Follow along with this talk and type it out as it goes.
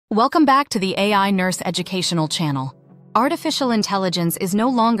Welcome back to the AI Nurse Educational Channel. Artificial intelligence is no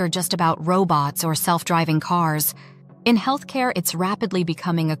longer just about robots or self-driving cars. In healthcare, it's rapidly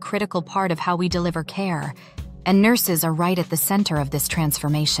becoming a critical part of how we deliver care, and nurses are right at the center of this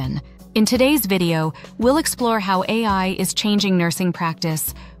transformation. In today's video, we'll explore how AI is changing nursing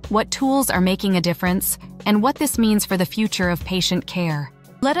practice, what tools are making a difference, and what this means for the future of patient care.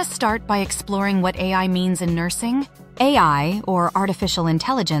 Let us start by exploring what AI means in nursing. AI, or artificial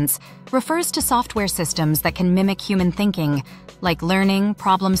intelligence, refers to software systems that can mimic human thinking, like learning,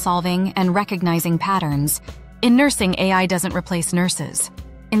 problem-solving, and recognizing patterns. In nursing, AI doesn't replace nurses.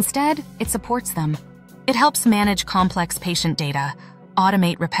 Instead, it supports them. It helps manage complex patient data,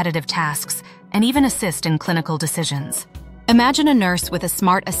 automate repetitive tasks, and even assist in clinical decisions. Imagine a nurse with a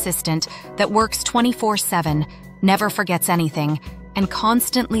smart assistant that works 24/7, never forgets anything, and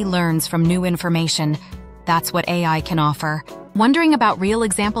constantly learns from new information. That's what AI can offer. Wondering about real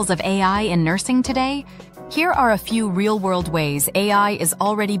examples of AI in nursing today? Here are a few real-world ways AI is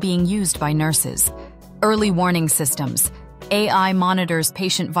already being used by nurses. Early warning systems. AI monitors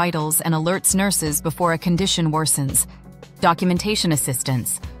patient vitals and alerts nurses before a condition worsens. Documentation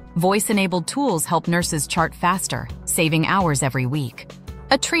assistance. Voice-enabled tools help nurses chart faster, saving hours every week.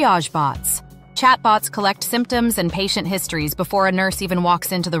 A triage bots. Chatbots collect symptoms and patient histories before a nurse even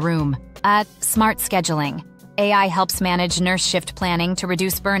walks into the room. Smart scheduling. AI helps manage nurse shift planning to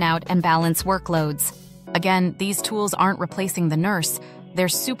reduce burnout and balance workloads. Again, these tools aren't replacing the nurse, they're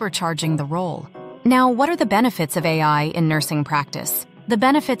supercharging the role. Now, what are the benefits of AI in nursing practice? The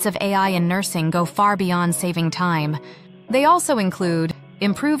benefits of AI in nursing go far beyond saving time. They also include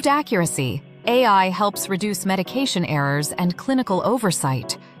improved accuracy. AI helps reduce medication errors and clinical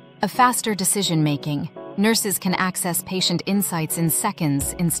oversight. A faster decision-making. Nurses can access patient insights in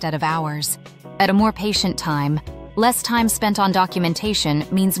seconds instead of hours. At a more patient time, less time spent on documentation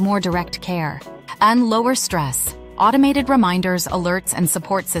means more direct care. And lower stress. Automated reminders, alerts, and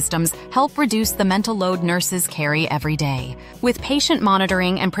support systems help reduce the mental load nurses carry every day. With patient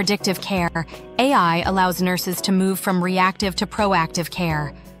monitoring and predictive care, AI allows nurses to move from reactive to proactive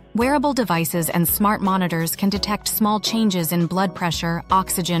care. Wearable devices and smart monitors can detect small changes in blood pressure,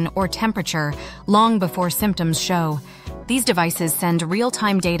 oxygen, or temperature long before symptoms show. These devices send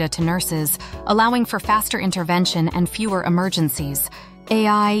real-time data to nurses, allowing for faster intervention and fewer emergencies.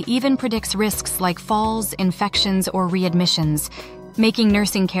 AI even predicts risks like falls, infections, or readmissions, making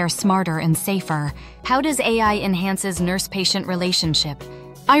nursing care smarter and safer. How does AI enhances nurse-patient relationship?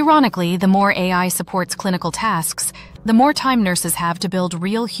 Ironically, the more AI supports clinical tasks, the more time nurses have to build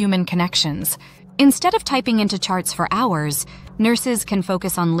real human connections. Instead of typing into charts for hours, nurses can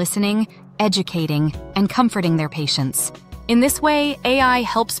focus on listening, educating, and comforting their patients. In this way, AI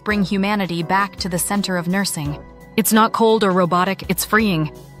helps bring humanity back to the center of nursing. It's not cold or robotic, it's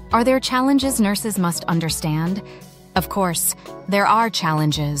freeing. Are there challenges nurses must understand? Of course, there are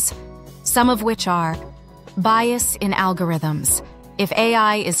challenges, some of which are bias in algorithms. If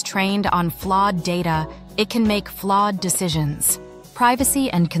AI is trained on flawed data, it can make flawed decisions.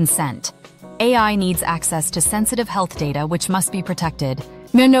 Privacy and consent. AI needs access to sensitive health data which must be protected.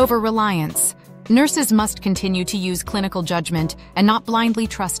 Over-reliance. Nurses must continue to use clinical judgment and not blindly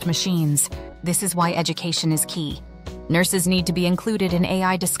trust machines. This is why education is key. Nurses need to be included in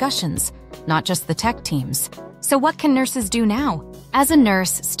AI discussions, not just the tech teams. So what can nurses do now? As a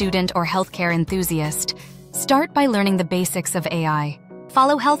nurse, student, or healthcare enthusiast, start by learning the basics of AI.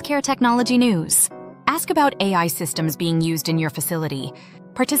 Follow healthcare technology news. Ask about AI systems being used in your facility.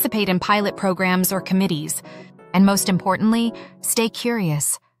 Participate in pilot programs or committees. And most importantly, stay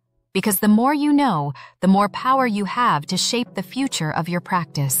curious. Because the more you know, the more power you have to shape the future of your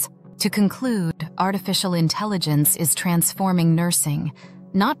practice. To conclude, artificial intelligence is transforming nursing,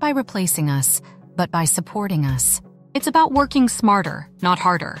 not by replacing us, but by supporting us. It's about working smarter, not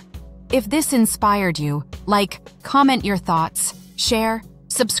harder. If this inspired you, comment your thoughts, share,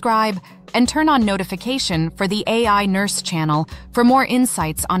 subscribe, and turn on notification for the AI Nurse channel for more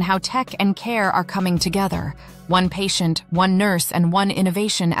insights on how tech and care are coming together, one patient, one nurse, and one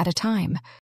innovation at a time.